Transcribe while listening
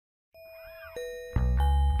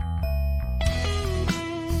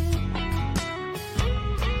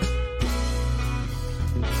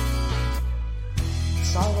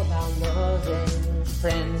about love and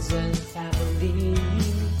friends and family.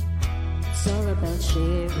 It's all about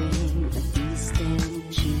sharing a feast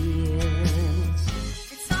and cheers.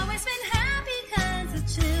 It's always been happy cause the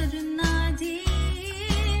children are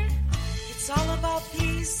dear. It's all about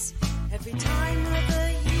peace every time of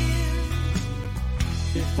the year.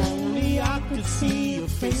 If only I could see your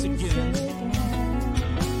face again,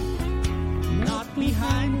 not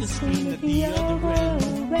behind the screen at the other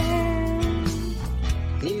end.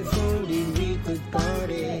 If only we could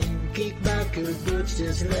party, kick back your boots,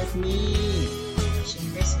 just let me.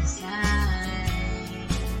 Wishing Christmas time,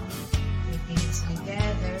 we be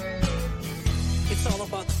together. It's all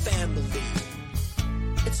about the family.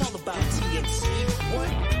 It's all about TNC.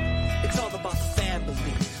 What? It's all about the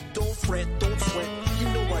family. Don't fret, don't sweat. You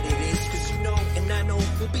know what it is, cause you know and I know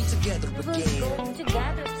we'll be together again. We'll go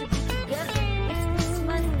together to be together. It's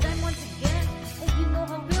Christmas time once again, and you know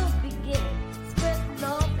how we'll begin. Spread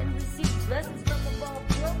love and receive blessings from above.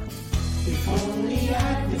 If only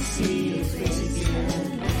I could see your face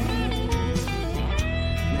again,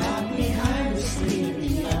 not behind the screen at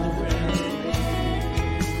the other end.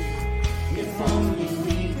 If only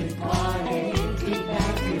we could party, kick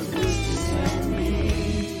back your boots, just let me.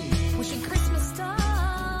 Wishing Christmas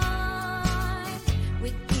time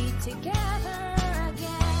we'd be together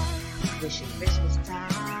again. Wishing Christmas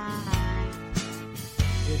time,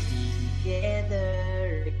 we'll be together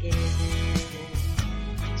again.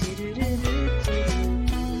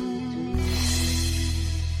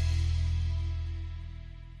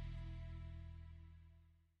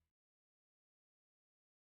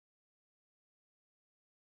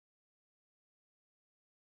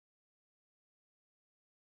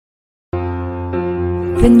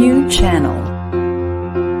 The new channel.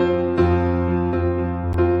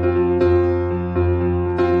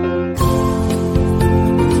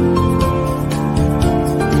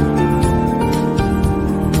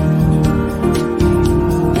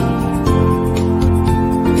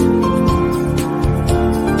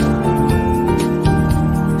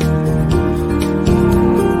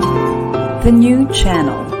 The new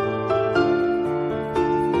channel.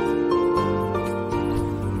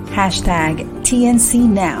 Hashtag TNC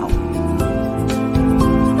Now.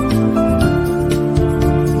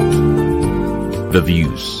 The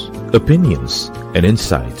views, opinions, and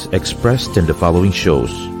insights expressed in the following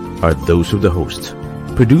shows are those of the host,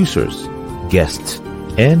 producers, guests,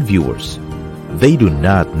 and viewers. They do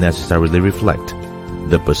not necessarily reflect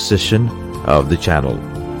the position of the channel.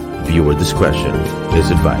 Viewer discretion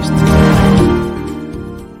is advised.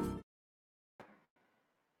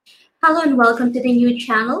 Hello and welcome to the new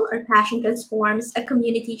channel, Our Passion Transforms, a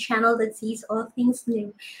community channel that sees all things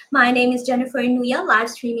new. My name is Jennifer Nuya, live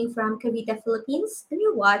streaming from Cavite, Philippines, and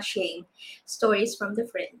you're watching Stories from the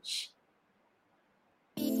Fringe.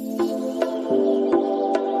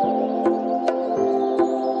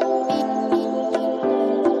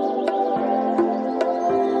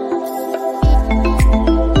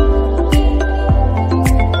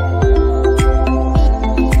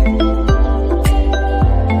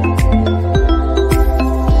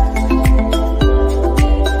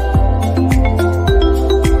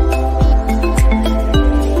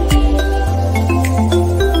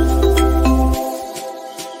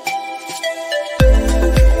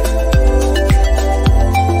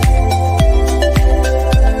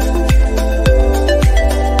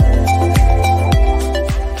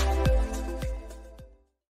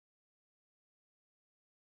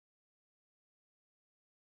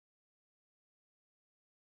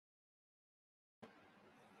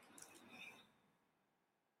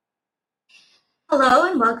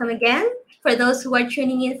 Hello and welcome again. For those who are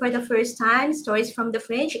tuning in for the first time, Stories from the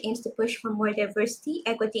Fringe aims to push for more diversity,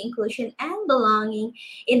 equity, inclusion, and belonging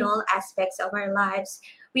in all aspects of our lives.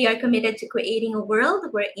 We are committed to creating a world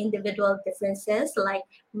where individual differences like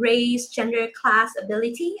race, gender, class,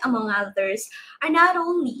 ability, among others, are not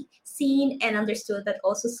only seen and understood but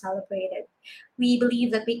also celebrated. We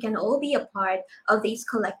believe that we can all be a part of this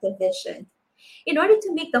collective vision. In order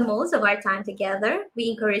to make the most of our time together, we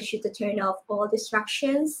encourage you to turn off all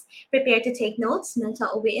distractions, prepare to take notes,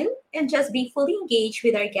 mental win, and just be fully engaged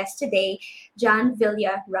with our guest today, John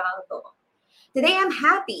Villaraldo. Today, I'm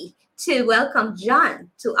happy to welcome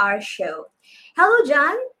John to our show. Hello,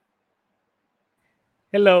 John.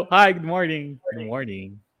 Hello. Hi. Good morning. Good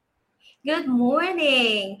morning. Good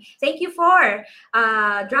morning. Thank you for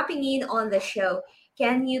dropping in on the show.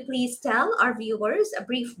 Can you please tell our viewers a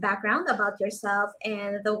brief background about yourself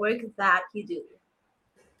and the work that you do?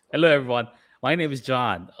 Hello, everyone. My name is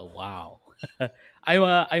John. Oh, wow.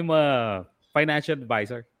 I'm a financial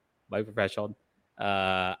advisor by profession.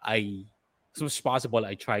 I as much as possible,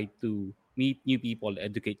 I try to meet new people,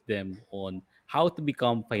 educate them on how to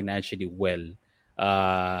become financially well,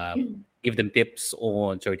 uh, give them tips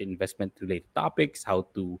on certain investment related topics, how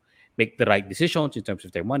to make the right decisions in terms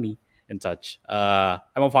of their money and such. I'm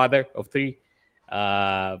a father of three,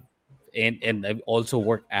 uh, and I also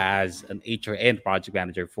work as an HR and project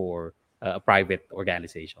manager for a private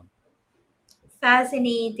organization.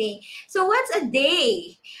 Fascinating. So, what's a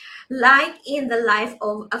day like in the life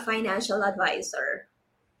of a financial advisor?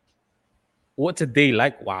 What's a day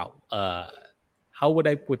like? Wow. How would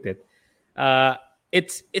I put it? Uh,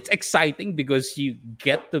 it's exciting because you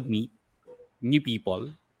get to meet new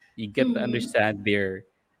people, you get to Mhm. understand their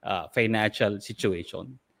financial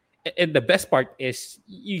situation, and the best part is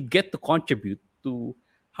you get to contribute to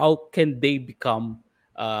how can they become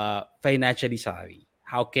financially savvy.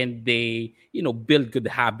 How can they, build good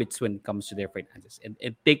habits when it comes to their finances, and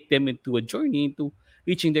take them into a journey into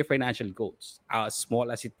reaching their financial goals, as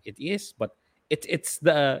small as it is, but it's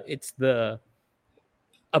the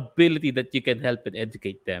ability that you can help and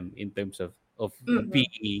educate them in terms of Mhm.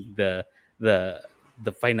 being the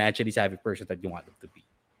the financially savvy person that you want them to be.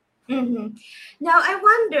 Mhm. Now, I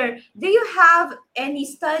wonder, do you have any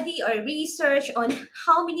study or research on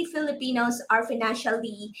how many Filipinos are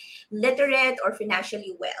financially literate or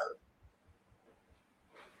financially well?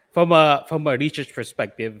 From a research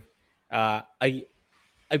perspective, I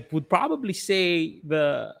would probably say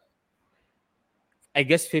I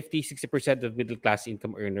guess 50-60% of middle class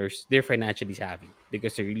income earners, they're financially savvy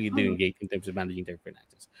because they're really doing Mhm. great in terms of managing their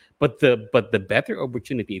finances. But the better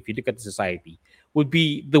opportunity, if you look at the society, would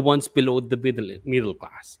be the ones below the middle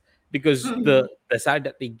class, because the Mhm. the side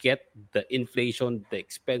that they get, the inflation, the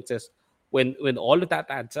expenses, when all of that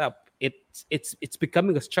adds up, it's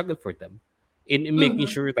becoming a struggle for them in making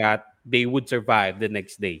Mhm. sure that they would survive the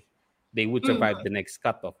next day, they would survive Mhm. the next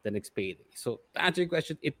cutoff, the next payday. So to answer your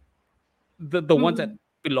question, the ones that Mhm.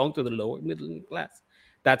 belong to the lower middle class,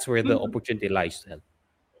 that's where the Mhm. opportunity lies to help.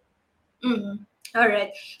 Mhm. All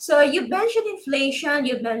right. So you mentioned inflation,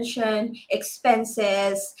 you mentioned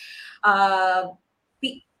expenses, uh,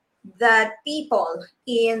 pe- that people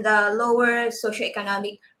in the lower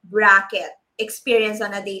socioeconomic bracket experience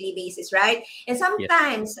on a daily basis, right? And Yes,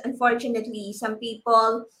 sometimes, unfortunately, some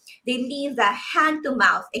people, they live the hand to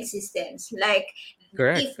mouth existence. Like, if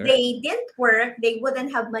correct, correct. they didn't work, they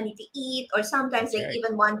wouldn't have money to eat, or sometimes That's they right.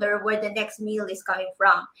 even wonder where the next meal is coming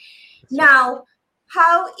from. That's right. Now,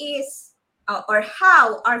 how is or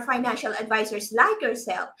how are financial advisors like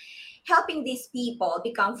yourself helping these people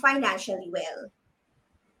become financially well?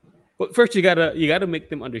 But first, you gotta make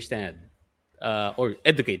them understand, or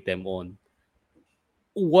educate them on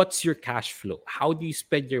what's your cash flow. How do you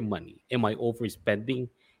spend your money? Am I overspending?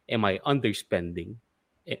 Am I underspending?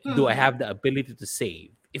 Do I Mhm. have the ability to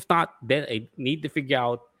save? If not, then I need to figure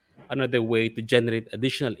out another way to generate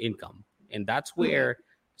additional income. And that's Mhm. where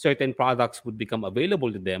certain products would become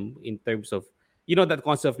available to them, in terms of, that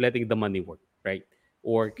concept of letting the money work, right?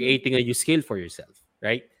 Or creating a new skill for yourself,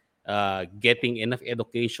 right? Getting enough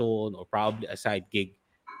education, or probably a side gig,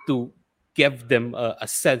 to give them a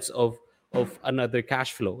sense of another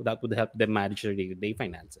cash flow that would help them manage their day-to-day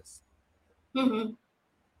finances. Mhm.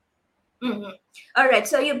 Mhm. All right.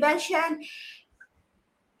 So you mentioned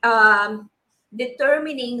um,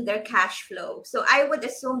 determining their cash flow. So I would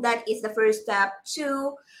assume that is the first step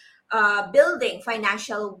to building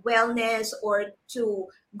financial wellness, or to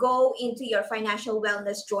go into your financial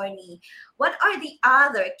wellness journey. What are the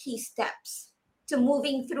other key steps to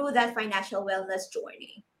moving through that financial wellness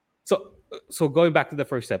journey? So going back to the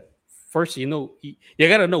first step, first, you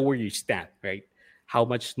gotta know where you stand, right? How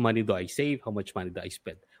much money do I save? How much money do I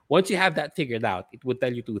spend? Once you have that figured out, it would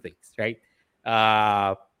tell you two things, right?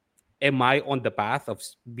 Uh, am I on the path of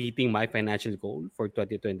meeting my financial goal for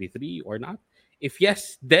 2023 or not? If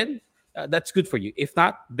yes, then that's good for you. If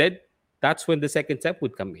not, then that's when the second step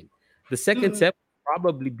would come in. Mhm. The second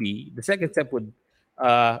step would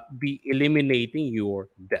be eliminating your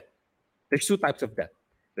debt. There's two types of debt.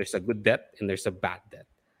 There's a good debt and there's a bad debt.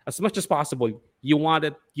 As much as possible, you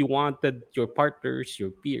wanted your partners, your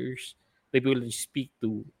peers, the people you speak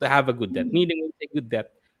to have a good debt. Mhm. Meaning, when you say good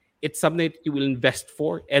debt, it's something that you will invest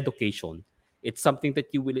for education. It's something that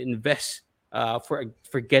you will invest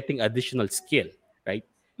for getting additional skill, right?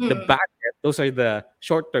 The Mhm. bad debt, those are the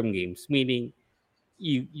short term games. Meaning,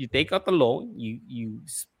 you take out a loan, you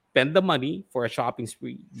spend the money for a shopping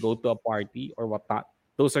spree, go to a party or whatnot.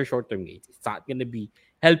 Those are short term gains. It's not going to be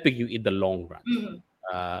helping you in the long run.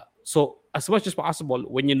 Mhm. So as much as possible,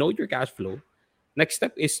 when you know your cash flow, next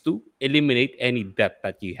step is to eliminate any debt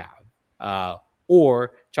that you have,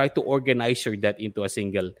 or try to organize your debt into a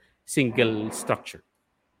single structure.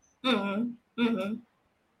 Mm-hmm. Mm-hmm.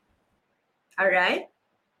 All right.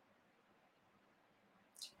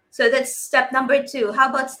 So that's step number 2. How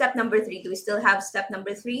about step number 3? Do we still have step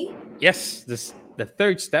number 3? Yes, the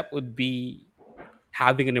third step would be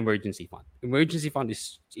having an emergency fund. Emergency fund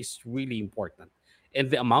is really important. And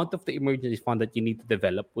the amount of the emergency fund that you need to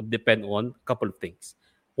develop would depend on a couple of things.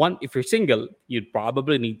 One, if you're single, you'd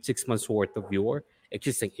probably need 6 months worth of your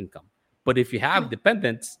existing income. But if you have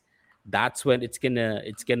dependents, that's when it's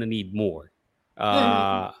gonna need more.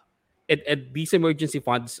 Mm-hmm. And these emergency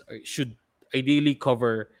funds should ideally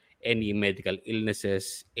cover any medical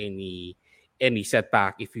illnesses, any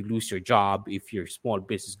setback, if you lose your job, if your small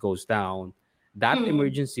business goes down. That Mm-hmm.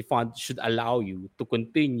 emergency fund should allow you to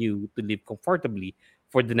continue to live comfortably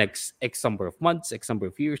for the next X number of months, X number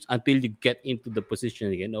of years, until you get into the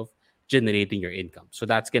position again of generating your income. So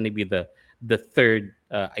that's going to be the third,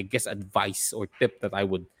 I guess, advice or tip that I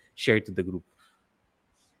would share to the group.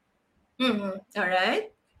 Mm-hmm. All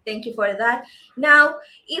right. Thank you for that. Now,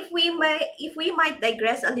 if we might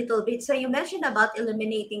digress a little bit. So you mentioned about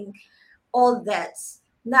eliminating all debts.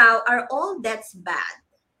 Now, are all debts bad?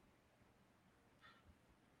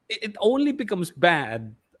 It only becomes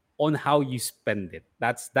bad on how you spend it.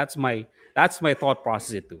 That's my thought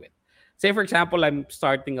process into it. Say for example, I'm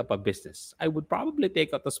starting up a business. I would probably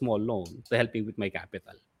take out a small loan to help me with my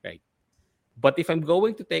capital, right? But if I'm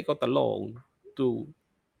going to take out a loan to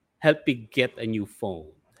help me get a new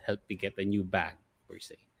phone, help me get a new bag, per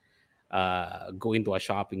se, go into a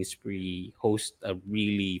shopping spree, host a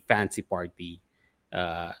really fancy party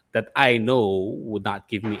that I know would not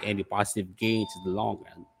give me any positive gains in the long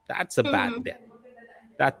run, that's a bad Mm-hmm. debt.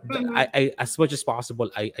 That Mm-hmm. I as much as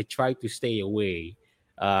possible, I try to stay away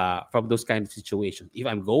from those kind of situations. If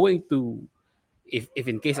I'm going to, if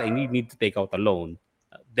in case I need to take out a loan,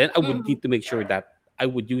 then I would Mm-hmm. need to make sure that I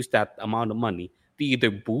would use that amount of money to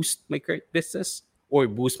either boost my current business or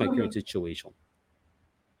boost my current Mm-hmm. situation.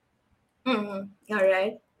 Mm-hmm. All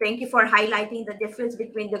right. Thank you for highlighting the difference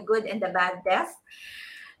between the good and the bad debt.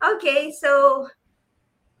 Okay, so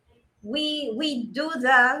we do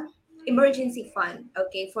the emergency fund,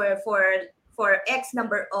 okay, for X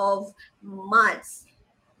number of months.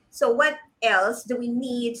 So what else do we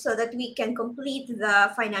need so that we can complete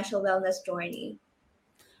the financial wellness journey?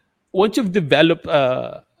 Once you've developed,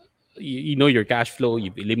 you know your cash flow,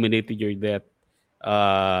 you've eliminated your debt,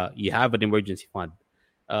 you have an emergency fund.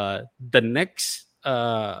 The next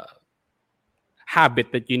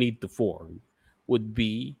habit that you need to form would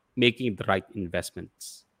be making the right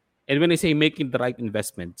investments. And when I say making the right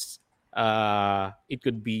investments, it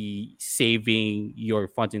could be saving your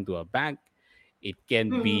funds into a bank. It can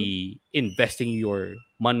Mm-hmm. be investing your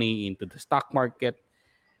money into the stock market,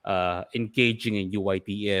 engaging in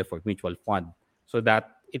UITF or mutual fund, so that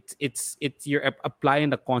it's you're applying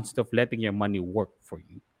the concept of letting your money work for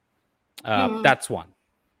you. Mm-hmm. That's one.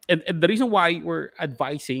 And the reason why we're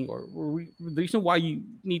advising, or the reason why you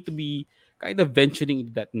need to be kind of venturing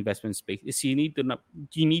into that investment space, is you need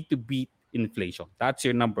to beat inflation. That's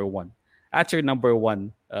your number one. That's your number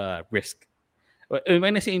one risk.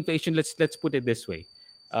 When I say inflation, let's put it this way: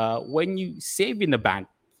 when you save in the bank,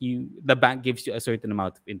 the bank gives you a certain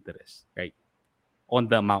amount of interest, right, on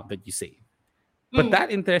the amount that you save. But Mm-hmm.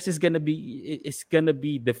 that interest is gonna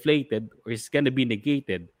be deflated, or is gonna be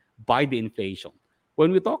negated by the inflation.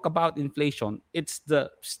 When we talk about inflation, it's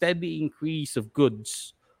the steady increase of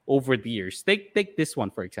goods over the years. Take this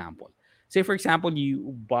one for example. Say for example,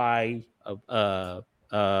 you buy a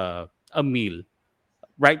meal.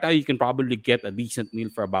 Right now you can probably get a decent meal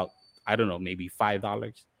for about, I don't know, maybe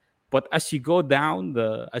 $5. But as you go down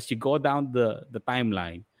the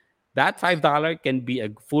timeline, that $5 can be a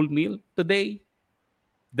full meal today.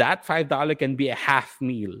 That $5 can be a half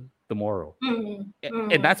meal tomorrow. Mm-hmm. And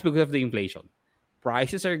Mm-hmm. that's because of the inflation.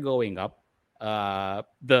 Prices are going up.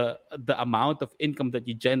 The amount of income that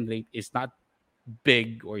you generate is not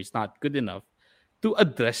big, or is not good enough to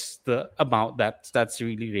address the amount that's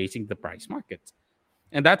really raising the price market.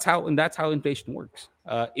 And that's how inflation works.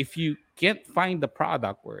 If you can't find the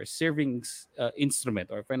product, or a savings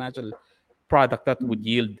instrument, or financial product that would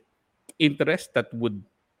yield interest, that would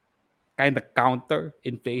kind of counter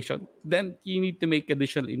inflation, then you need to make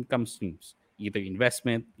additional income streams, either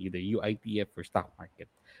investment, either UITF, or stock market.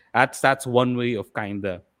 That's one way of kind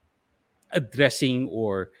of addressing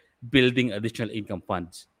or building additional income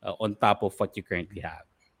funds on top of what you currently have.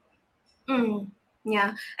 Mm,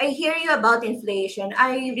 yeah, I hear you about inflation.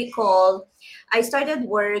 I recall I started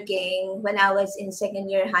working when I was in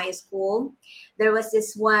second year high school. There was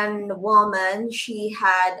this one woman,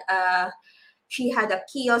 she had a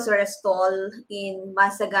kiosk or a stall in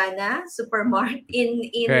Masagana supermarket in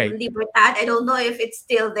Right. Libertad. I don't know if it's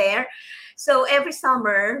still there. So every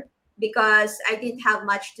summer, because I didn't have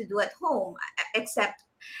much to do at home except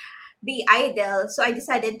be idle, so I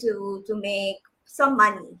decided to make some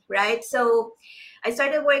money, right? So I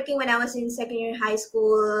started working when I was in second year high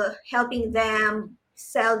school, helping them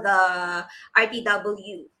sell the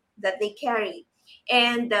RTW that they carry.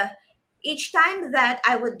 And each time that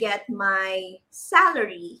I would get my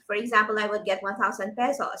salary, for example, I would get 1,000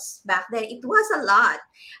 pesos. Back then, it was a lot.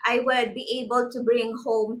 I would be able to bring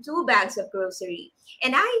home 2 bags of grocery.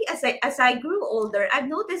 And as I grew older, I've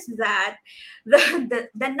noticed that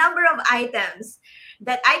the number of items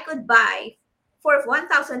that I could buy for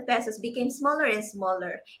 1,000 pesos became smaller and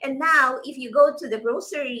smaller. And now, if you go to the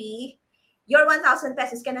grocery, your 1,000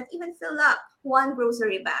 pesos cannot even fill up one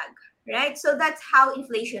grocery bag, right? So that's how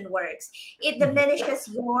inflation works. It diminishes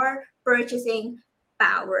your purchasing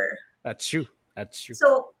power. That's true. That's true.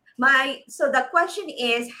 So the question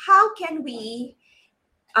is, how can we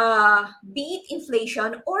beat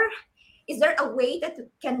inflation, or is there a way that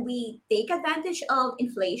can we take advantage of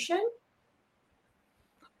inflation?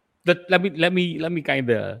 Let me kind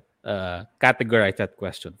of categorize that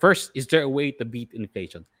question. First, is there a way to beat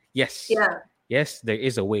inflation? Yes. Yeah. Yes, there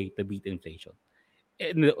is a way to beat inflation.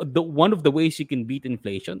 And the one of the ways you can beat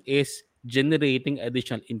inflation is generating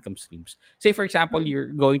additional income streams. Say, for example, you're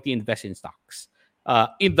going to invest in stocks.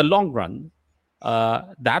 In the long run,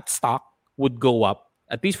 that stock would go up,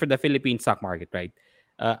 at least for the Philippine stock market, right?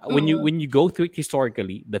 When you go through it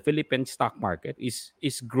historically, the Philippine stock market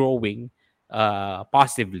is growing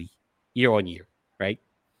positively year on year, right?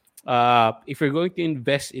 If you're going to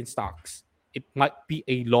invest in stocks, it might be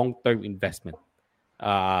a long-term investment,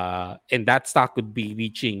 and that stock could be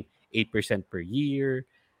reaching 8% per year,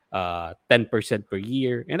 10% per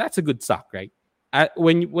year, and that's a good stock, right?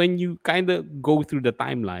 When you kind of go through the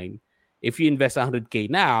timeline, if you invest 100K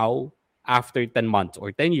now, after 10 months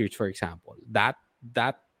or 10 years, for example, that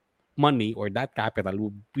money or that capital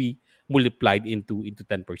will be multiplied into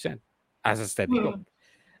 10% as a steady growth.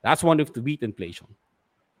 That's one way to beat inflation,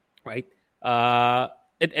 right? And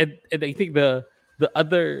I think the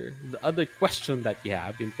other question that you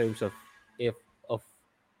have in terms of if of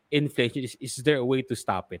inflation is there a way to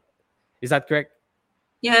stop it? Is that correct?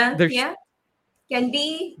 Yeah, There's yeah. Can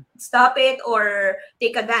be stop it or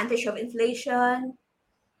take advantage of inflation.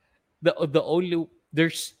 the only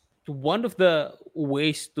there's one of the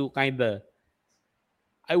ways to kind of,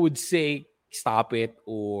 I would say, stop it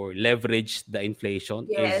or leverage the inflation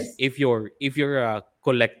is Yes. if you're a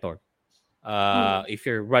collector, Mm. if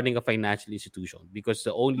you're running a financial institution, because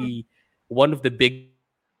the only one of the big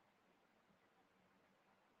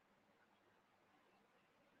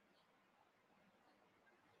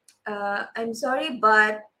I'm sorry,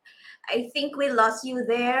 but I think we lost you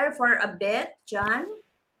there for a bit, John.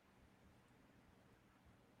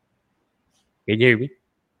 can you hear me?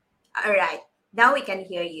 All right, now we can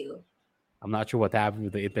hear you. I'm not sure what happened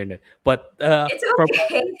with the internet, but It's for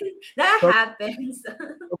okay. That for happens.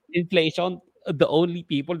 inflation, the only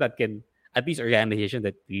people that can, at least organization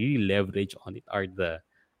that really leverage on it, are the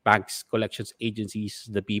banks, collections agencies,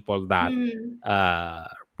 the people that Mm, uh,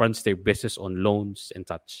 runs their business on loans and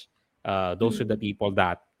such. Those are the mm. people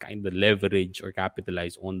that kind of leverage or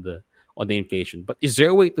capitalize on the inflation. But is there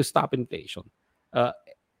a way to stop inflation? Uh,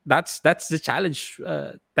 that's the challenge,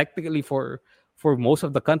 technically, for most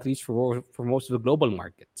of the countries, for most of the global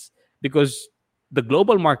markets, because the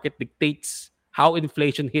global market dictates how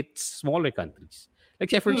inflation hits smaller countries. Like,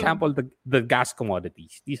 say, for Mm. example, the gas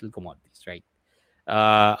commodities, diesel commodities, right?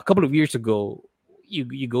 A couple of years ago,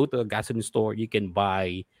 you go to a gasoline store, you can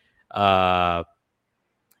buy uh,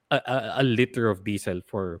 a liter of diesel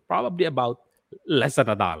for probably about less than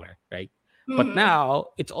 $1, right? But Mhm. now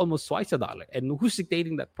it's almost twice $1. And who's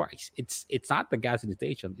dictating that price? It's not the gasoline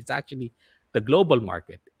station. It's actually the global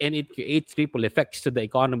market, and it creates ripple effects to the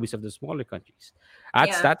economies of the smaller countries.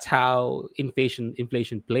 That's Yeah. that's how inflation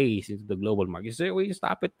plays into the global market. Is there a way to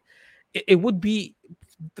stop it? It would be,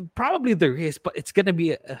 probably there is, but it's gonna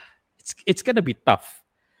be tough.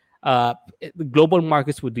 The global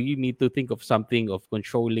markets would really need to think of something of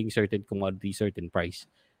controlling certain commodity, certain price,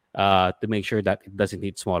 to make sure that it doesn't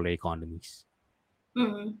hit smaller economies.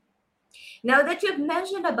 Mhm. Now that you've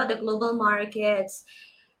mentioned about the global markets,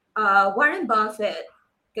 Warren Buffett,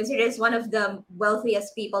 considered as one of the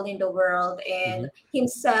wealthiest people in the world Hmm. and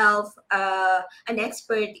himself an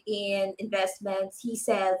expert in investments, he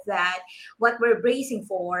said that what we're bracing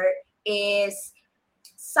for is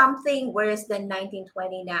something worse than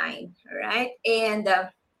 1929, right? And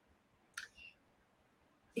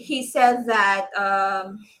he said that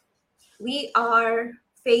we are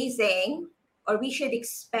facing, or we should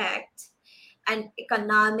expect, an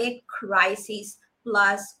economic crisis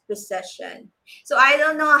plus recession. So I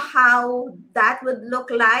don't know how that would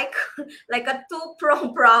look like a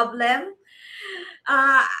two-prong problem.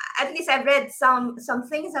 Uh, at least I've read some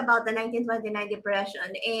things about the 1929 depression,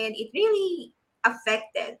 and it really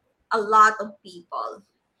affected a lot of people.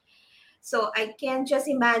 So I can just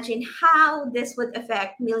imagine how this would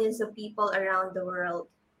affect millions of people around the world.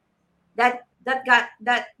 That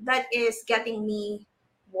is getting me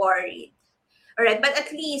worried. All right, but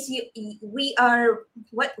at least we are,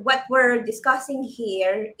 what we're discussing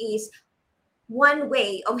here is one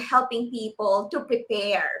way of helping people to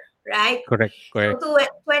prepare, right? Correct. So Correct.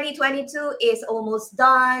 2022 is almost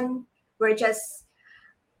done. We're just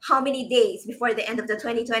how many days before the end of the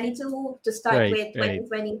 2022 to start Right. with Right.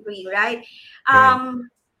 2023, right? Right.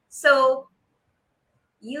 So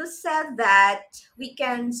you said that we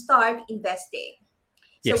can start investing.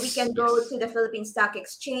 So we Yes. can go Yes. to the Philippine Stock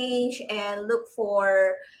Exchange and look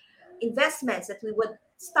for investments that we would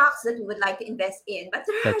stocks that we would like to invest in. But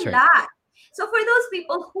there are That's a right. lot. So for those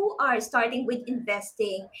people who are starting with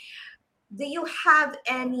investing, do you have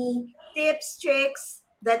any tips, tricks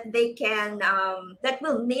that they can that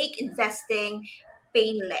will make investing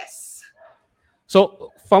painless?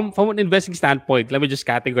 So from an investing standpoint, let me just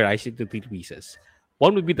categorize it into three pieces.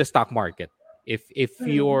 One would be the stock market. If Mm.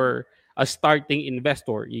 you're a starting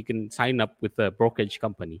investor, you can sign up with a brokerage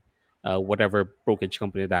company, whatever brokerage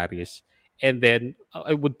company that is, and then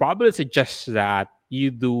I would probably suggest that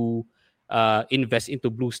you do invest into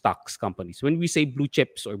blue stocks companies. When we say blue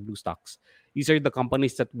chips or blue stocks, these are the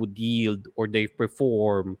companies that would yield or they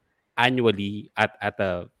perform annually at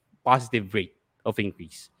a positive rate of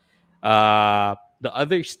increase. The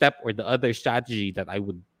other step or the other strategy that I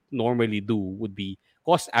would normally do would be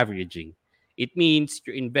cost averaging. It means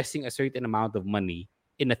you're investing a certain amount of money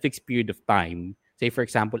in a fixed period of time. Say, for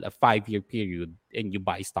example, a 5 year period, and you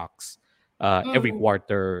buy stocks every Mm.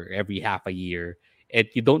 quarter, every half a year, and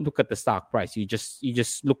you don't look at the stock price. You just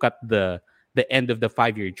look at the end of the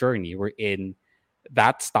 5 year journey, wherein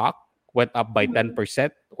that stock went up by ten Mm.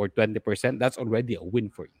 percent or 20%. That's already a win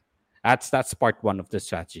for you. That's part one of the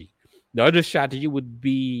strategy. The other strategy would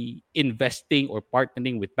be investing or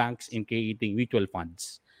partnering with banks in creating mutual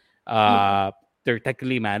funds. Mm. Uh, they're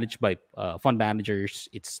technically managed by fund managers.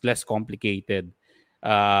 It's less complicated.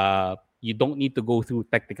 You don't need to go through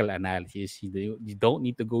technical analysis. You don't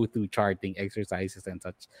need to go through charting exercises and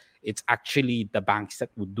such. It's actually the banks that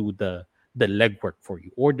would do the legwork for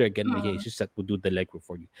you, or the Mm. organizations that would do the legwork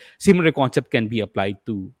for you. Similar concept can be applied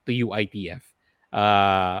to UITF,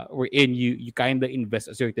 wherein you kind of invest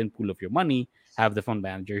a certain pool of your money, have the fund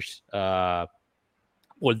managers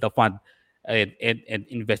hold the fund, and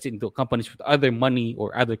invest into companies with other money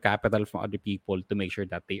or other capital from other people to make sure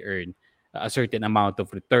that they earn a certain amount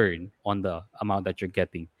of return on the amount that you're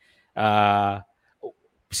getting. Uh,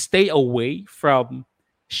 Stay away from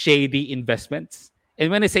shady investments. And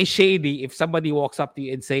when I say shady, if somebody walks up to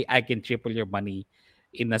you and say, I can triple your money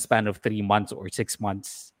in a span of 3 months or 6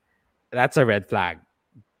 months, that's a red flag.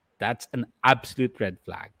 That's an absolute red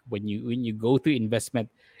flag. When you go to investment,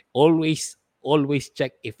 always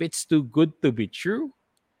check if it's too good to be true,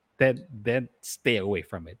 then stay away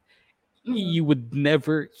from it. Mm. You would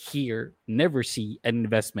never see an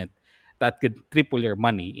investment that could triple your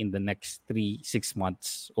money in the next 3 6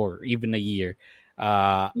 months or even a year.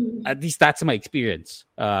 uh Mm. at least that's my experience.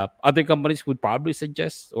 Other companies would probably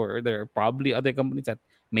suggest, or there are probably other companies that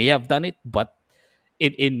may have done it, but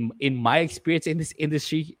in my experience in this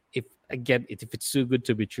industry, if it's too good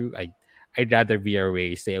to be true, I'd rather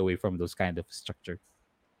stay away from those kind of structure.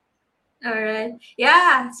 All right.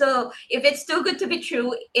 Yeah. So if it's too good to be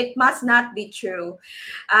true, it must not be true.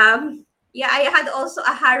 Yeah, I had also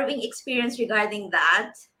a harrowing experience regarding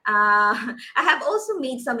that. I have also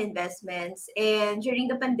made some investments, and during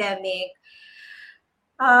the pandemic,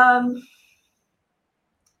 um,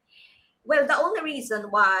 well, the only reason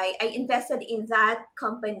why I invested in that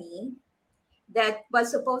company that was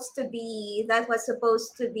supposed to be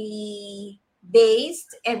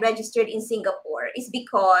based and registered in Singapore is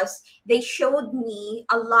because they showed me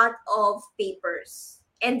a lot of papers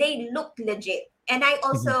and they looked legit. And I Mhm,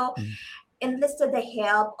 also mhm. enlisted the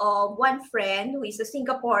help of one friend who is a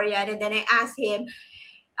Singaporean, and then I asked him.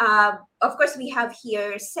 Of course, we have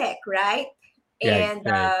here SEC, right? Right, And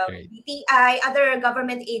right, right. BPI, other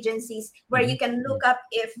government agencies where you Mhm, can mhm. look up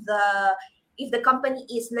if the company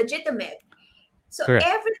is legitimate. So Correct.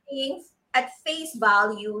 everything at face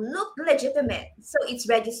value look legitimate. So it's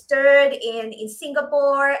registered in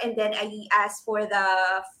Singapore, and then I asked for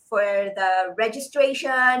the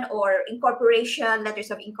registration or incorporation,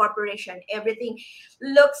 letters of incorporation. Everything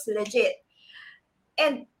looks legit.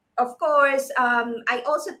 And of course, I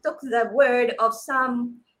also took the word of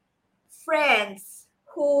some friends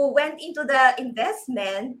who went into the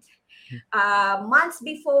investment months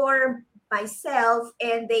before myself,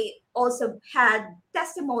 and they also had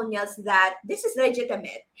testimonials that this is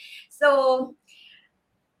legitimate. So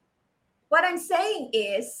what I'm saying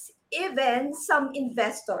is, even some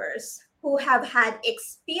investors who have had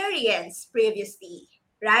experience previously,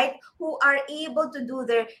 right, who are able to do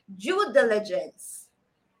their due diligence,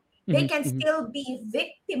 they can still be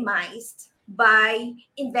victimized by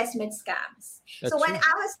investment scams. That's So when true.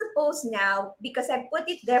 I was supposed now, because I put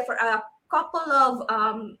it there for a couple of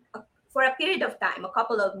for a period of time, a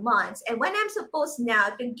couple of months, and when I'm supposed now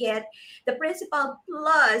to get the principal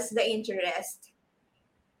plus the interest,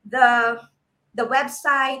 the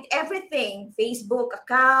website, everything, Facebook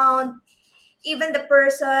account, even the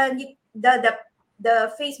person,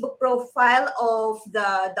 the Facebook profile of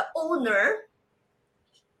the owner,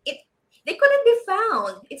 it they couldn't be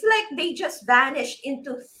found. It's like they just vanished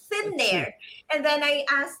into thin That's true. air. And then I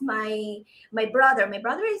asked my brother. My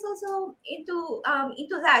brother is also into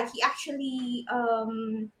that. He actually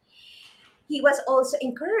he was also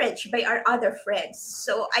encouraged by our other friends.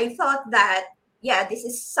 So I thought that, yeah, this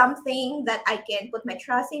is something that I can put my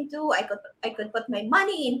trust into. I could put my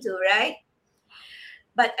money into, right?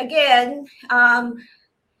 But again,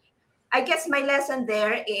 I guess my lesson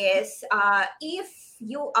there is, if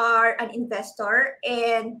you are an investor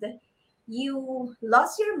and you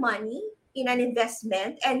lost your money in an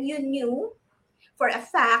investment and you knew for a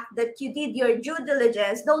fact that you did your due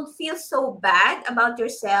diligence, don't feel so bad about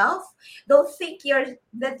yourself. Don't think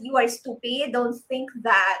that you are stupid. Don't think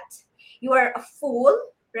that you are a fool,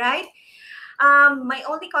 right? My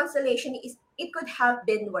only consolation is it could have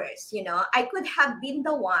been worse. I could have been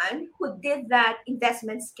the one who did that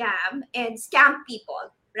investment scam and scam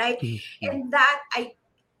people, right? And that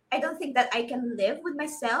I don't think that I can live with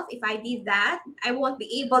myself if I did that. I won't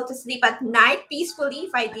be able to sleep at night peacefully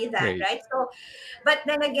if I did that, Right. right? So, but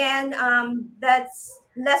then again, that's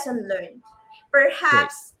lesson learned. Right.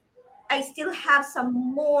 Perhaps I still have some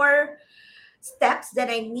more steps that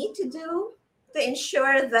I need to do to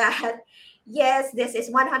ensure that, yes, this is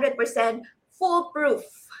 100% foolproof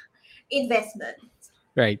investment.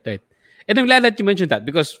 Right. Right. And I'm glad that you mentioned that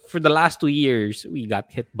because for the last 2 years we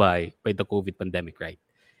got hit by the COVID pandemic, right?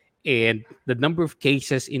 And the number of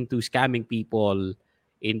cases into scamming people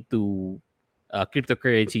into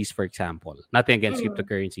cryptocurrencies, for example. Nothing against Mm.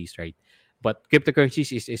 cryptocurrencies, right? But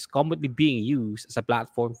cryptocurrencies is commonly being used as a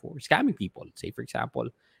platform for scamming people. Say, for example,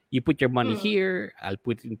 you put your money Mm. here, I'll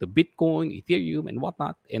put it into Bitcoin, Ethereum, and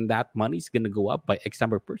whatnot, and that money is going to go up by X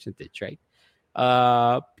number of percentage, right?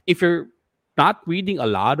 If you're not reading a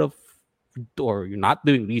lot of, or you're not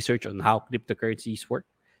doing research on how cryptocurrencies work,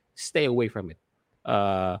 stay away from it.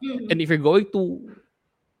 And Mhm. if you're going to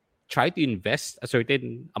try to invest a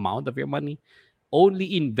certain amount of your money,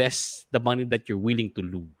 only invest the money that you're willing to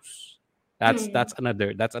lose. Mm. That's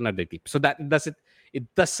another tip. So that it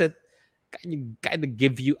doesn't kind of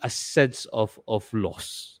give you a sense of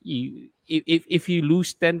loss. If you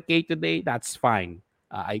lose 10K today, that's fine.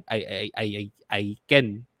 I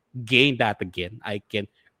can gain that again. I can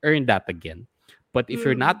earn that again. But if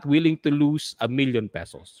you're Mm. not willing to lose 1 million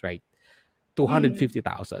pesos, right? Mm.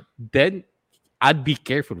 250,000, then I'd be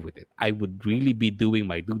careful with it. I would really be doing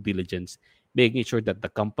my due diligence, making sure that the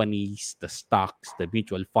companies, the stocks, the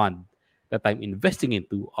mutual fund that I'm investing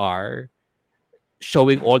into are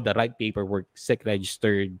showing all the right paperwork, SEC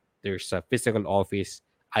registered. There's a physical office.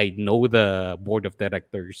 I know the board of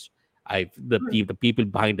directors. The people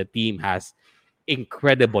behind the team has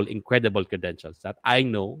incredible credentials that I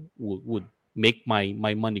know would make my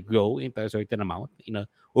money grow into a certain amount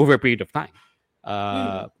over a period of time.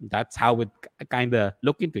 Mm. That's how it kind of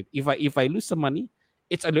look into it. If I lose some money,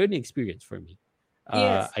 it's a learning experience for me.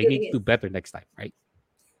 Yes, I it need to do is. better next time, right?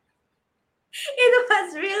 It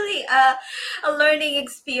was really a learning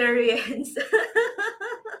experience.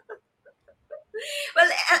 Well,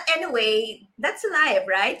 anyway, that's life,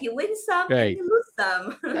 right? You win some and Right. you lose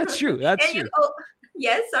some. That's true. That's And true.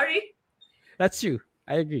 yes, sorry. That's true.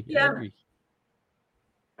 I agree. I Yeah. agree.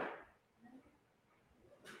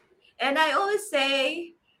 And I always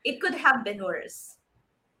say it could have been worse,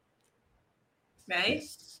 right?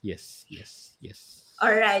 Yes. Yes. Yes. Yes.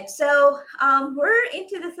 All right. So we're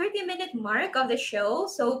into the 30-minute mark of the show.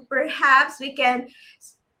 So perhaps we can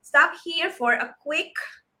stop here for a quick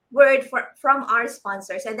word from our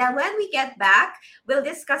sponsors. And then when we get back, we'll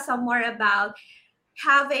discuss some more about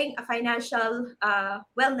having a financial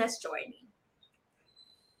wellness journey.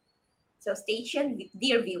 So stay tuned,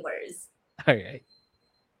 dear viewers. All right.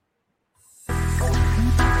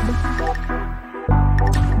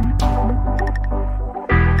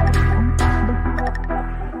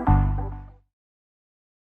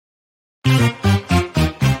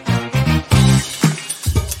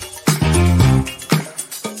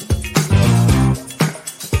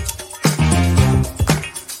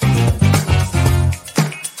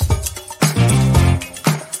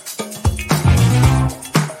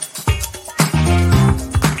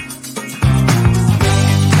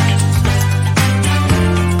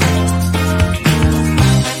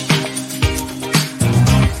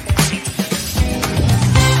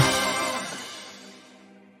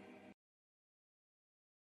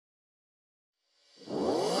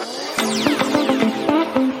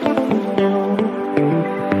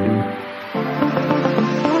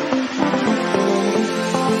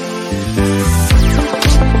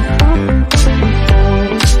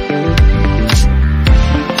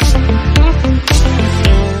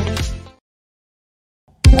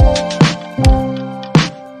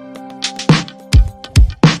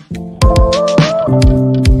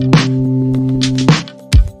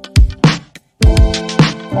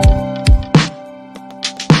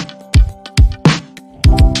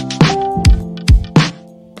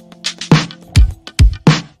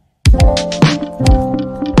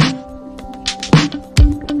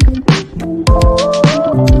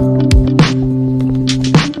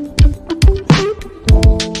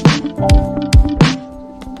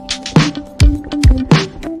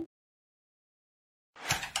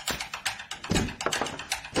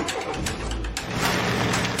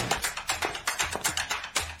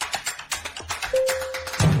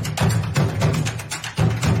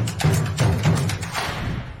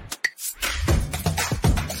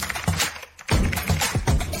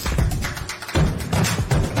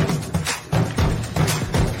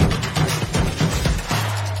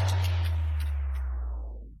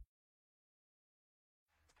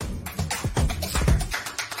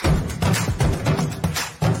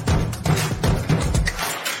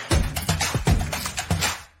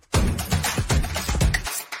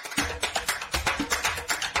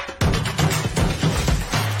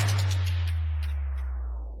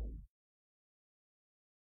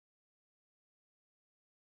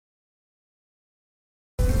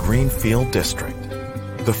 Greenfield District,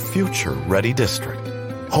 the future-ready district,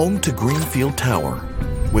 home to Greenfield Tower.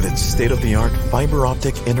 With its state-of-the-art fiber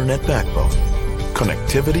optic internet backbone,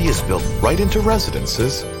 connectivity is built right into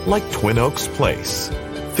residences like Twin Oaks Place.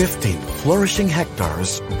 15 flourishing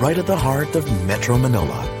hectares right at the heart of Metro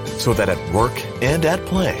Manila, so that at work and at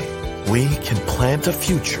play, we can plant a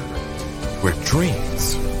future where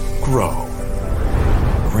dreams grow.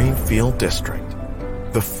 Greenfield District,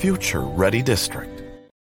 the future-ready district.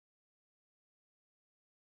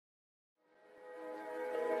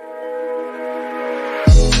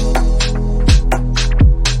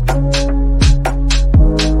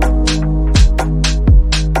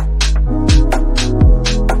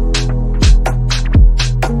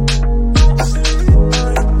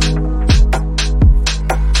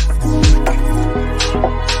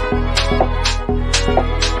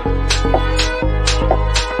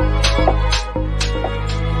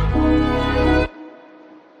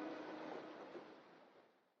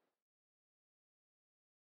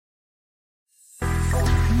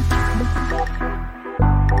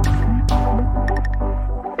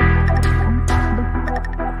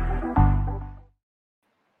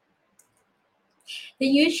 The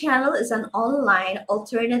News Channel is an online,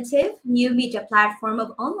 alternative, new media platform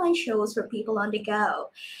of online shows for people on the go.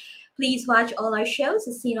 Please watch all our shows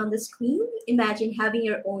as seen on the screen. Imagine having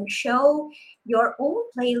your own show, your own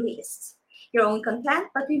playlist, your own content,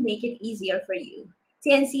 but we make it easier for you.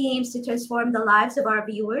 TNC aims to transform the lives of our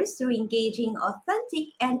viewers through engaging, authentic,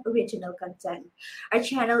 and original content. Our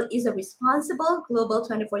channel is a responsible, global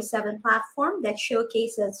 24/7 platform that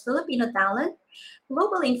showcases Filipino talent,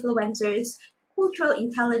 global influencers, cultural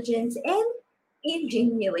intelligence, and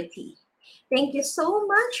ingenuity. Thank you so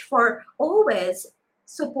much for always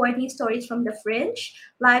supporting Stories from the Fringe,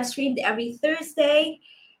 live streamed every Thursday,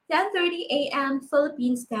 10:30 a.m.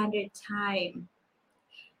 Philippine Standard Time.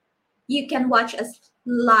 You can watch us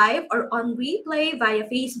live or on replay via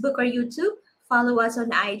Facebook or YouTube. Follow us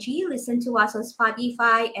on IG, listen to us on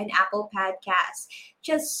Spotify and Apple Podcasts.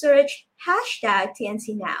 Just search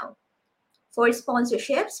 #TNC Now. For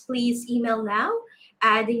sponsorships, please email now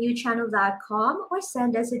at thenewchannel.com or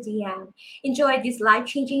send us a DM. Enjoy these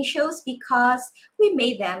life-changing shows because we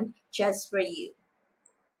made them just for you.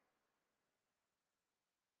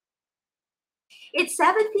 It's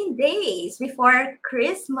 17 days before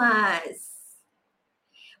Christmas.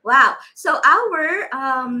 Wow. So our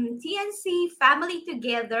TNC Family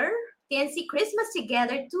Together, TNC Christmas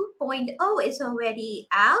Together 2.0 is already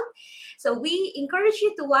out. So we encourage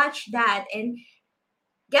you to watch that and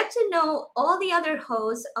get to know all the other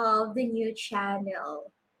hosts of the new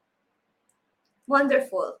channel.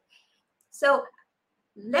 Wonderful. So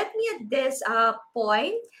let me at this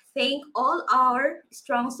point thank all our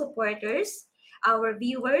strong supporters, our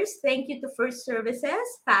viewers. Thank you to First Services,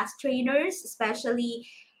 Fast Trainers, especially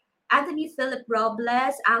Anthony Philip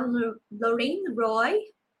Robles, Lorraine Roy,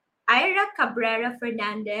 Ira Cabrera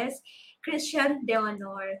Fernandez, Christian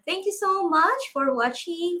Deonor. Thank you so much for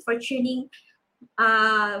watching, for tuning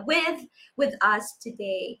with us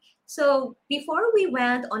today. So before we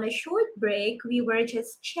went on a short break, we were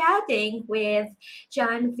just chatting with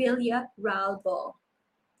John Villaralbo.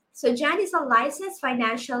 So John is a licensed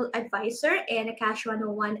financial advisor and a Cash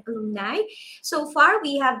 101 alumni. So far,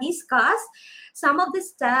 we have discussed some of the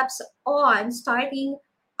steps on starting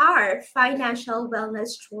our financial wellness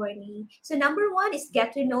journey. So number one is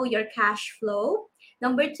get to know your cash flow.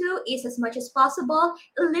 Number two is, as much as possible,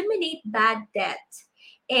 eliminate bad debt.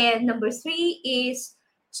 And number three is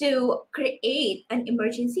to create an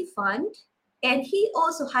emergency fund. And he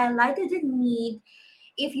also highlighted the need,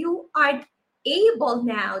 if you are able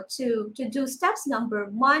now to do steps number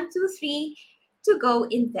 1, 2, 3 to go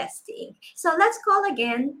investing. So let's call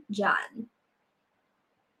again John.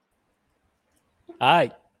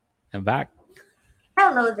 Hi, I'm back.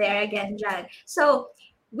 Hello there again, John. So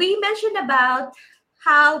we mentioned about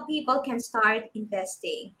how people can start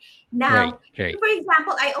investing. Now, right. for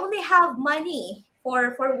example, I only have money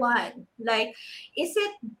for one. Like, is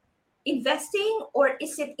it investing or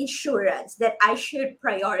is it insurance that I should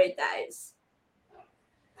prioritize?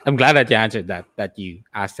 I'm glad that you answered that you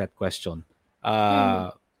asked that question.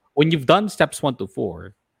 When you've done steps 1 to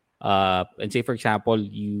 4, and say, for example,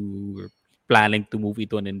 you're planning to move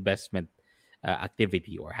into an investment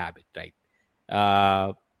activity or habit, right?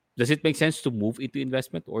 Does it make sense to move into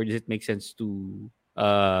investment, or does it make sense to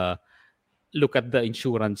look at the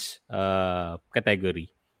insurance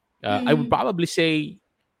category? I would probably say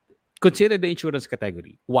consider the insurance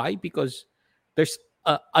category. Why? Because there's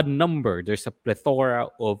there's a plethora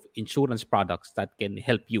of insurance products that can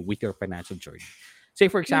help you with your financial journey. Say,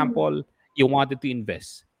 for example, you wanted to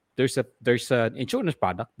invest. There's an insurance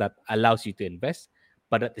product that allows you to invest,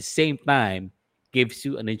 but at the same time gives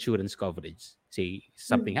you an insurance coverage. Say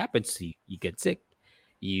something happens to you, you get sick,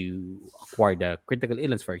 you acquire the critical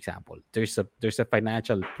illness, for example. There's a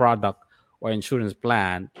financial product or insurance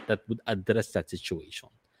plan that would address that situation.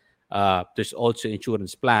 There's also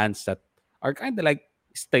insurance plans that are kind of like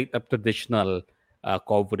straight up traditional,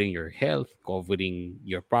 covering your health, covering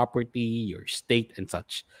your property, your state, and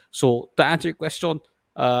such. So to answer your question,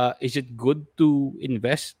 is it good to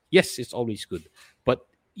invest? Yes, it's always good, but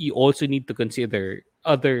you also need to consider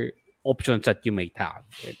other options that you might have.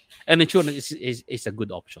 Right? And insurance is a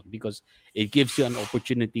good option because it gives you an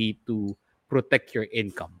opportunity to protect your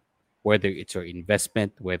income, whether it's your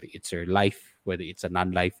investment, whether it's your life, whether it's a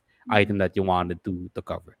non-life item that you wanted to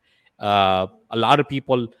cover. A lot of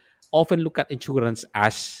people often look at insurance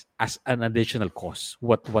as an additional cost.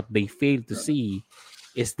 What they fail to see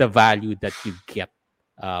is the value that you get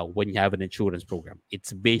when you have an insurance program.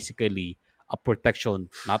 It's basically a protection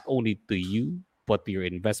not only to you but to your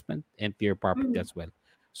investment and to your property as well.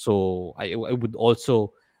 So I would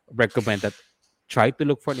also recommend that try to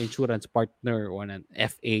look for an insurance partner or an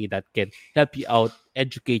FA that can help you out,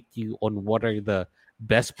 educate you on what are the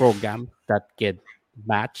best program that can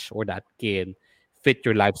match or that can fit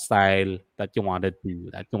your lifestyle that you wanted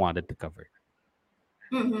to cover.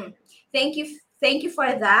 Thank you for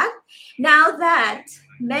that. Now that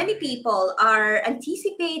many people are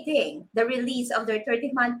anticipating the release of their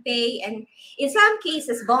 30-month pay and in some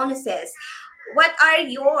cases bonuses, what are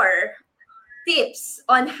your tips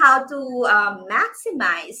on how to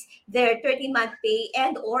maximize their 30-month pay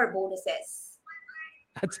and or bonuses?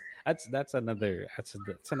 That's another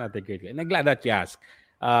great one. And I'm glad that you asked.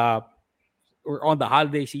 We're on the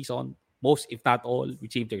holiday season. Most, if not all,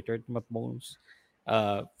 receive their 30-month bonus.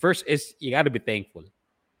 First is you got to be thankful.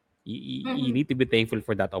 You need to be thankful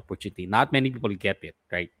for that opportunity. Not many people get it,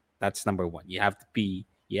 right? That's number one. You have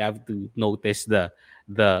to notice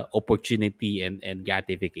the opportunity and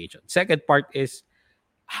gratification. Second part is,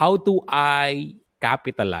 how do I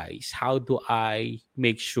capitalize? How do I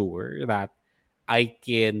make sure that I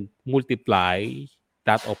can multiply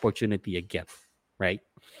that opportunity again, right?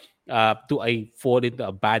 Do I fall into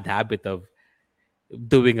a bad habit of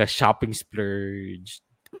doing a shopping splurge,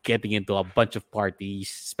 getting into a bunch of parties,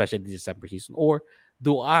 especially the December season? Or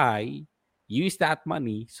do I use that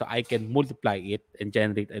money so I can multiply it and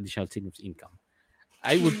generate additional streams of income?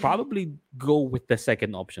 I would probably go with the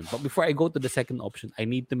second option. But before I go to the second option, I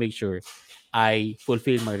need to make sure I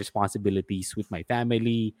fulfill my responsibilities with my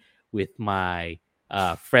family, with my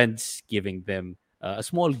friends, giving them a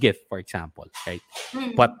small gift, for example, right?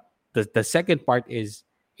 But the second part is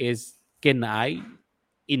can I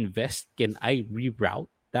invest? Can I reroute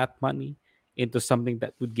that money into something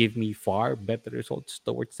that would give me far better results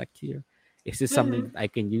towards next year? Is this something that I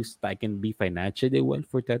can use that I can be financially well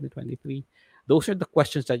for 2023? Those are the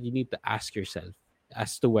questions that you need to ask yourself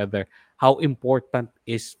as to whether how important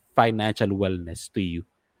is financial wellness to you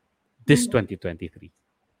this 2023.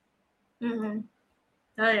 All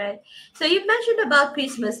right. So you mentioned about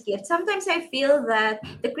Christmas gifts. Sometimes I feel that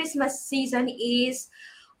the Christmas season is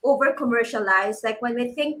over commercialized. Like when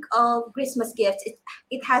we think of Christmas gifts,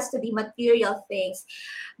 it has to be material things.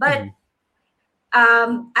 But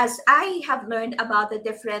as I have learned about the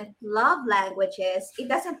different love languages, it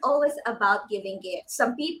doesn't always about giving gifts.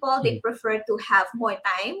 Some people they prefer to have more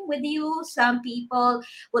time with you. Some people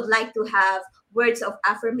would like to have words of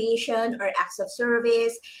affirmation or acts of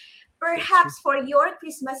service. Perhaps for your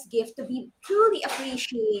Christmas gift to be truly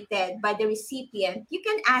appreciated by the recipient, you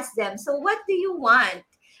can ask them, so what do you want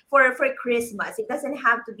for Christmas? It doesn't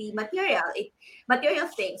have to be material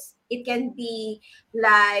things. It can be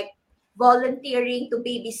like volunteering to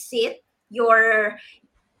babysit your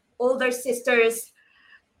older sister's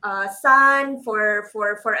son for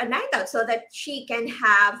a night out so that she can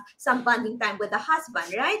have some bonding time with the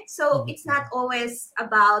husband, right? So it's not always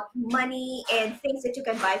about money and things that you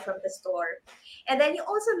can buy from the store. And then you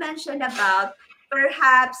also mentioned about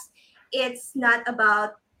perhaps it's not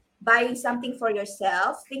about buying something for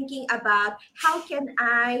yourself, thinking about how can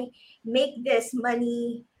I make this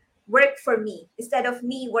money work for me instead of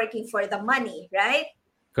me working for the money, right?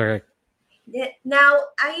 Correct. Now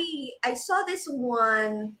I saw this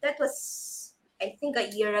one that was I think a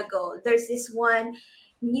year ago. There's this one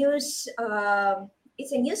news.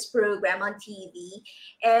 It's a news program on TV,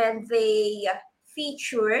 and they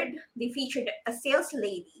featured a sales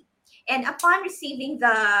lady, and upon receiving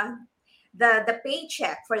the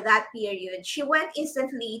paycheck for that period, she went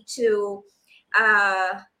instantly to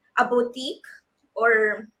a boutique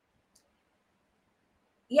or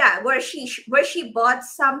where she bought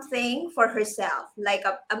something for herself like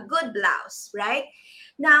a good blouse, right?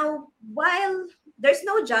 Now while there's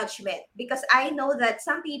no judgment because I know that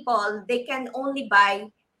some people they can only buy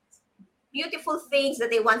beautiful things that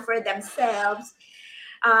they want for themselves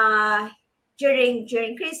uh during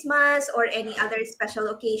Christmas or any other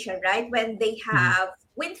special occasion, right? When they have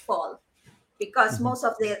windfall because most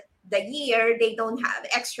of the year they don't have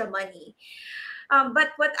extra money.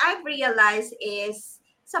 But what I've realized is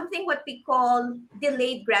something what we call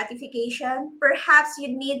delayed gratification. Perhaps you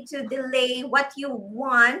need to delay what you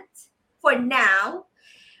want for now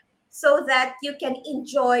so that you can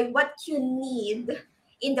enjoy what you need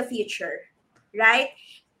in the future, right?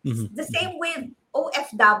 The same with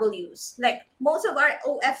OFWs. Like most of our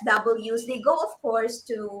OFWs, they go, of course,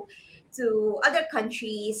 to other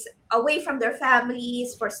countries away from their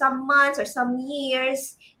families for some months or some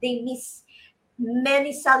years. They miss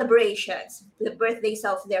many celebrations, the birthdays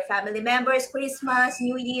of their family members, Christmas,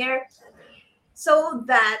 New Year, so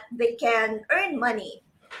that they can earn money.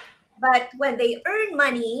 But when they earn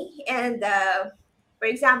money, and for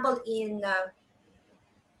example, in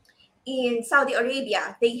Saudi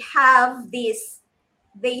Arabia, they have this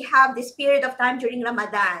period of time during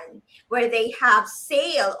Ramadan where they have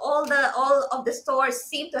sale. All of the stores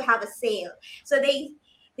seem to have a sale, so they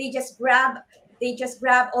just grab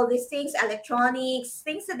all these things, electronics,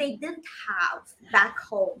 things that they didn't have back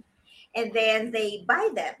home, and then they buy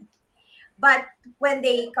them. But when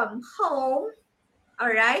they come home, all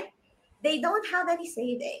right, they don't have any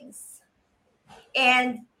savings.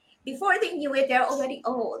 And before they knew it, they're already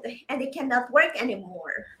old and they cannot work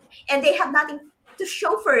anymore. And they have nothing to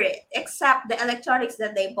show for it except the electronics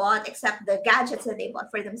that they bought, except the gadgets that they bought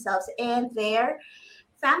for themselves and their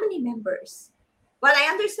family members. Well,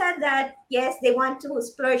 I understand that, yes, they want to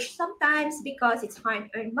splurge sometimes because it's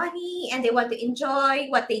hard earned money and they want to enjoy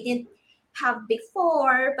what they didn't have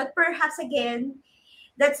before. But perhaps, again,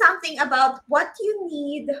 that's something about what you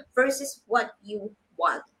need versus what you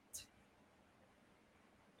want.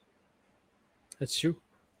 That's true.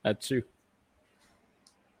 That's true.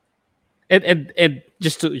 And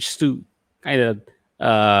just to kind of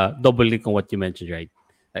double link on what you mentioned, right?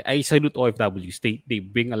 I salute OFWs. They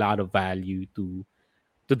bring a lot of value to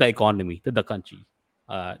the economy, to the country.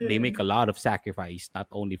 They make a lot of sacrifice, not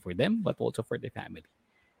only for them but also for their family.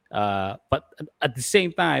 But at the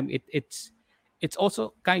same time, it's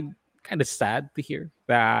also kind of sad to hear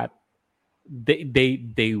that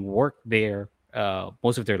they work there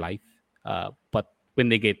most of their life, but when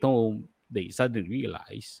they get home, they suddenly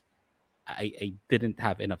realize I didn't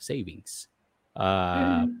have enough savings,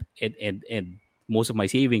 and most of my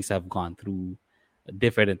savings have gone through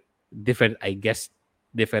different different I guess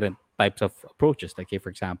different types of approaches. Like, for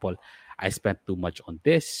example, I spent too much on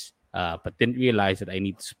this, but didn't realize that I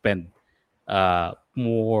need to spend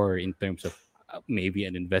more in terms of maybe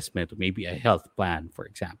an investment or maybe a health plan, for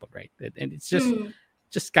example, right? And it's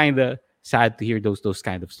just kind of sad to hear those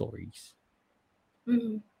kind of stories.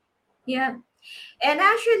 Yeah. And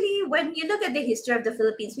actually, when you look at the history of the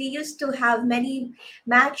Philippines, we used to have many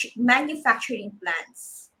manufacturing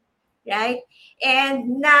plants, right?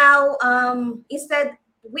 And now, instead,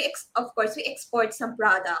 of course, we export some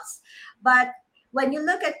products. But when you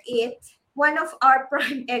look at it, one of our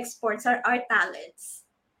prime exports are our talents,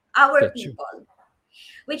 our That's true. people,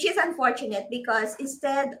 which is unfortunate because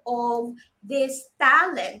instead of these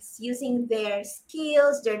talents using their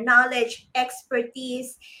skills, their knowledge,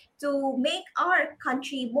 expertise to make our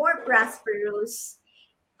country more prosperous,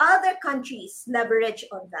 other countries leverage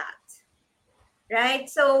on that, right?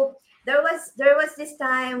 So there was this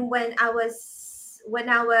time when I was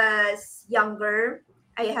younger.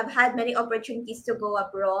 I have had many opportunities to go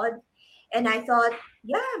abroad, and I thought,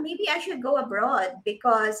 yeah, maybe I should go abroad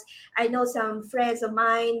because I know some friends of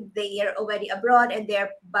mine, they are already abroad and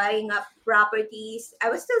they're buying up properties. I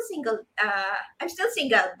was still single. I'm still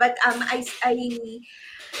single, but I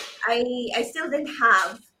still didn't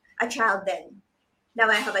have a child then. Now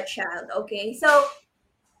I have a child. Okay, so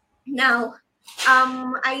now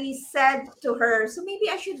I said to her, so maybe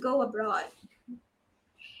I should go abroad.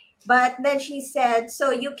 But then she said,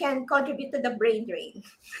 so you can contribute to the brain drain.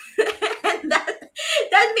 And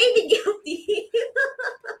that made me guilty.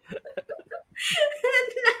 And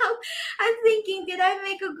now I'm thinking, did I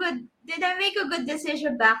make a good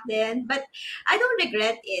decision back then? But I don't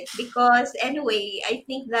regret it because anyway, I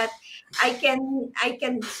think that I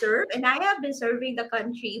can serve, and I have been serving the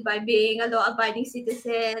country by being a law-abiding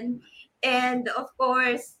citizen, and of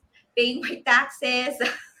course paying my taxes.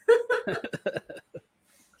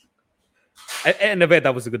 And I bet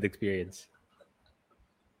that was a good experience.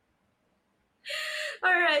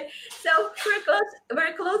 All right. So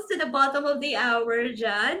we're close to the bottom of the hour,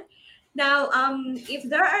 John. Now, if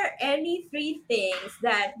there are any three things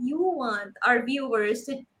that you want our viewers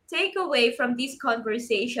to take away from this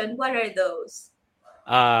conversation, what are those?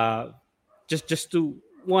 Uh, just to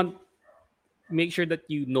one, make sure that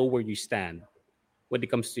you know where you stand when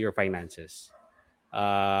it comes to your finances.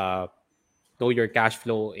 Uh, know your cash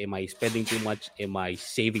flow. Am I spending too much? Am I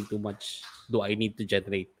saving too much? Do I need to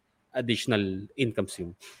generate additional income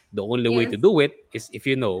stream? The only way to Yes. do it is if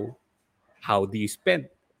you know how do you spend.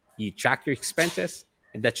 You track your expenses,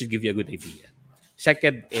 and that should give you a good idea.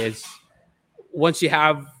 Second is once you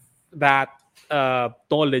have that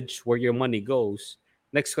knowledge where your money goes,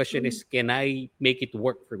 next question Mhm. is can I make it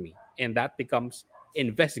work for me? And that becomes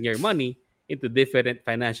investing your money into different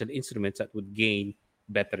financial instruments that would gain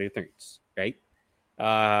better returns, right?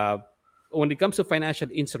 uh, when it comes to financial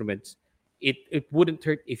instruments, it wouldn't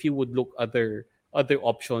hurt if you would look other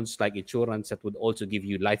options like insurance that would also give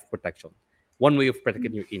you life protection, one way of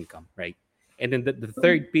protecting your income, right? And then the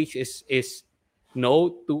third piece is know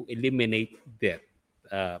to eliminate debt.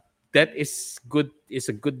 uh, Debt is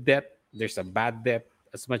a good debt. There's a bad debt.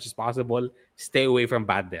 As much as possible, stay away from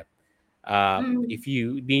bad debt. Mhm. If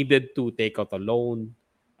you needed to take out a loan,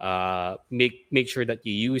 make sure that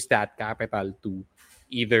you use that capital to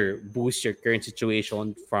either boost your current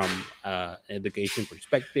situation from an education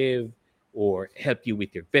perspective or help you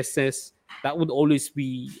with your business. That would always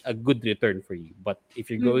be a good return for you. But if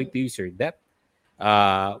you're going Mhm. to use your debt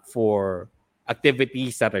for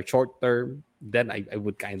activities that are short term, then I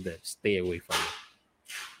would kind of stay away from it.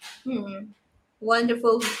 Hmm.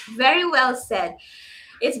 Wonderful. Very well said.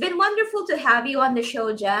 It's been wonderful to have you on the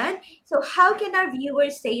show, John. So, how can our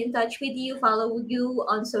viewers stay in touch with you, follow you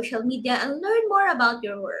on social media, and learn more about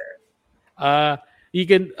your work? Uh, you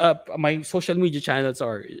can my social media channels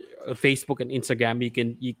are Facebook and Instagram. You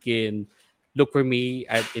can look for me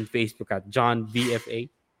in Facebook at John VFA,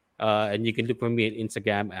 and you can look for me on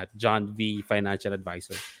Instagram at John V Financial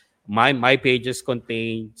Advisor. My pages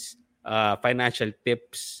contains financial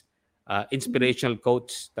tips, inspirational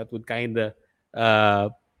quotes that would kind of uh,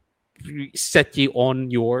 set you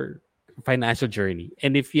on your financial journey.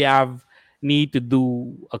 And if you have need to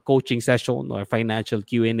do a coaching session or financial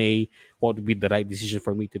Q&A, what would be the right decision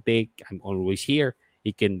for me to take? I'm always here.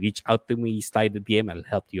 You can reach out to me, slide the DM, I'll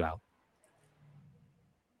help you out.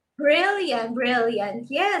 Brilliant, brilliant.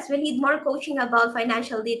 Yes, we need more coaching about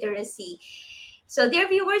financial literacy. So, dear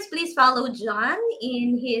viewers, please follow John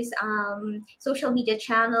in his social media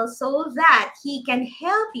channel so that he can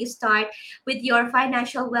help you start with your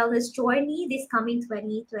financial wellness journey this coming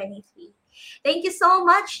 2023. Thank you so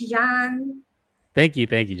much, John. Thank you,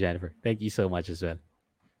 Jennifer. Thank you so much as well.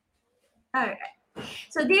 All right.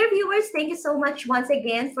 So, dear viewers, thank you so much once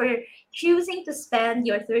again for choosing to spend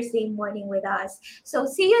your Thursday morning with us. So,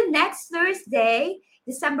 see you next Thursday,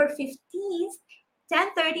 December 15th,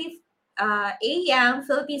 10:30 a.m.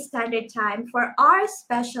 Philippine Standard Time for our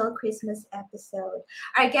special Christmas episode.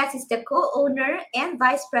 Our guest is the co-owner and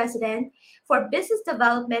vice president for business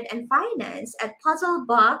development and finance at Puzzle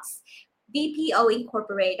Box BPO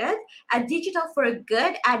Incorporated, a digital for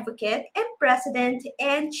good advocate and president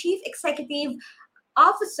and chief executive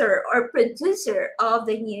officer or producer of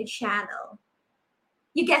the new channel.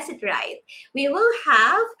 You guessed it right. We will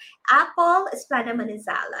have Apple Esplana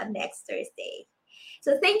Manizala next Thursday.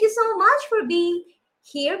 So thank you so much for being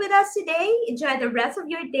here with us today. Enjoy the rest of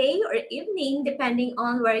your day or evening, depending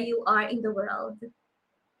on where you are in the world.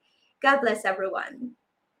 God bless everyone.